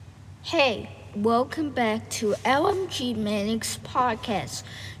Hey, welcome back to LMG Manix Podcast.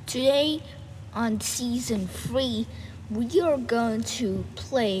 Today on season 3, we are going to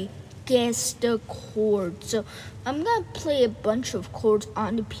play Guess the Chord. So I'm going to play a bunch of chords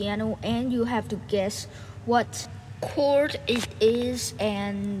on the piano and you have to guess what chord it is.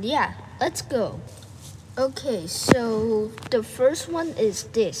 And yeah, let's go. Okay, so the first one is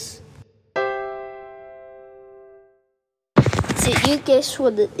this. Did you guess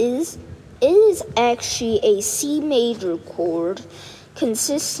what it is? It is actually a C major chord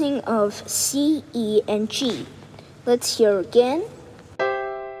consisting of C, E, and G. Let's hear again.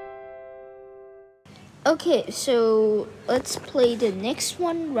 Okay, so let's play the next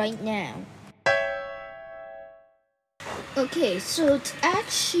one right now. Okay, so it's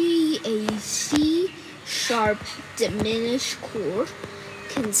actually a C sharp diminished chord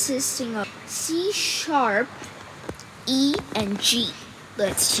consisting of C sharp, E, and G.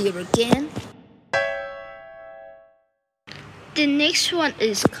 Let's hear again. The next one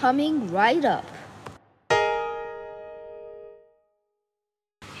is coming right up.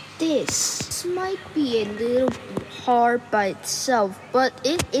 This might be a little hard by itself, but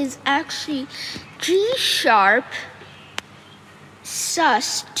it is actually G sharp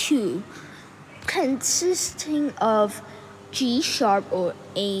sus2, consisting of G sharp or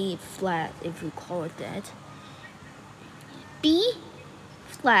A flat, if you call it that, B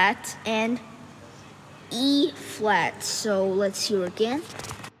flat, and E flat. So let's hear again.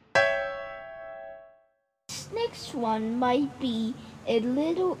 This next one might be a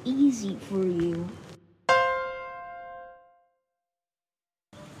little easy for you.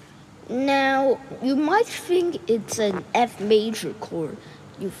 Now, you might think it's an F major chord.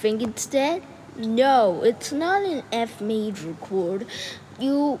 You think it's that? No, it's not an F major chord.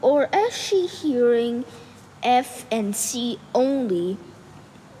 You are actually hearing F and C only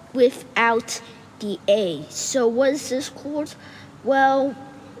without the A. So what is this chord? Well,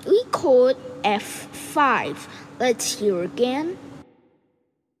 we call it F5. Let's hear again.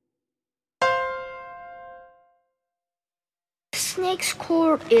 This next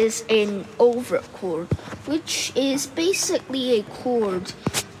chord is an over chord, which is basically a chord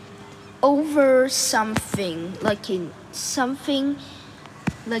over something, like a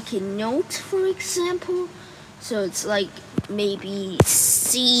note, for example. So it's like maybe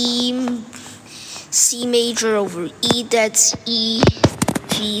C major over E, that's E,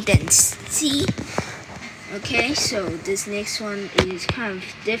 G, then C. Okay, so this next one is kind of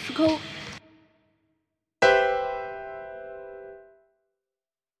difficult.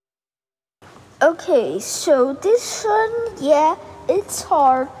 Okay, so this one, yeah, it's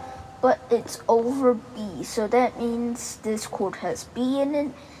hard, but it's over B. So that means this chord has B in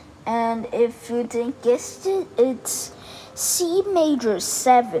it. And if you didn't guess it, it's C major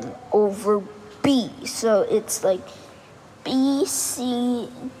 7 over B. So it's like B, C,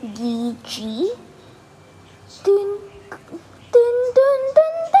 D, G. Dun, dun, dun,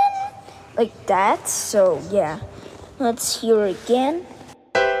 dun, dun. Like that. So yeah, let's hear again.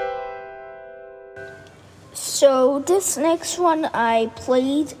 So this next one I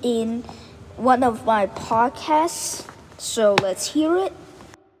played in one of my podcasts. So let's hear it.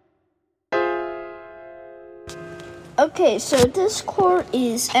 Okay, so this chord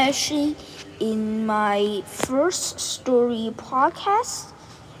is actually in my first story podcast,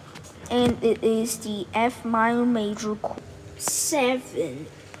 and it is the F minor major chord 7.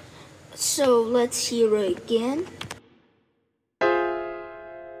 So let's hear it again.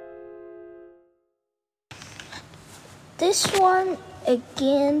 This one,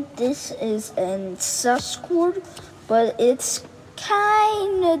 again, this is an sus chord, but it's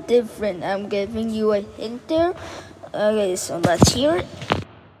kind of different. I'm giving you a hint there. Okay, so let's hear it.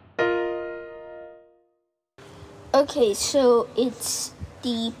 Okay, so it's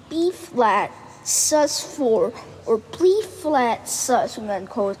the B flat sus4 or B flat sus. I'm gonna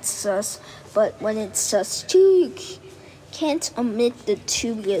call it sus, but when it's sus2, you can't omit the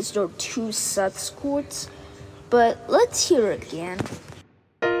 2 because there are 2 sus chords. But let's hear it again.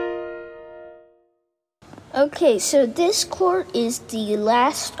 Okay, so this chord is the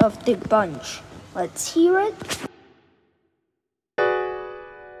last of the bunch. Let's hear it.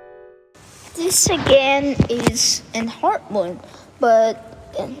 This again is an hard one, but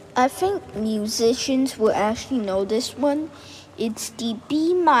I think musicians will actually know this one. It's the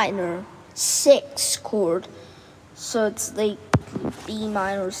B minor 6 chord. So it's like B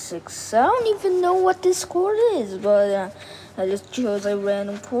minor 6. I don't even know what this chord is, but I just chose a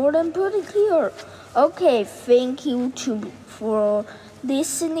random chord and put it here. Okay, thank you for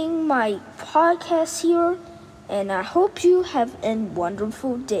listening my podcast here, and I hope you have a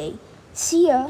wonderful day. See ya.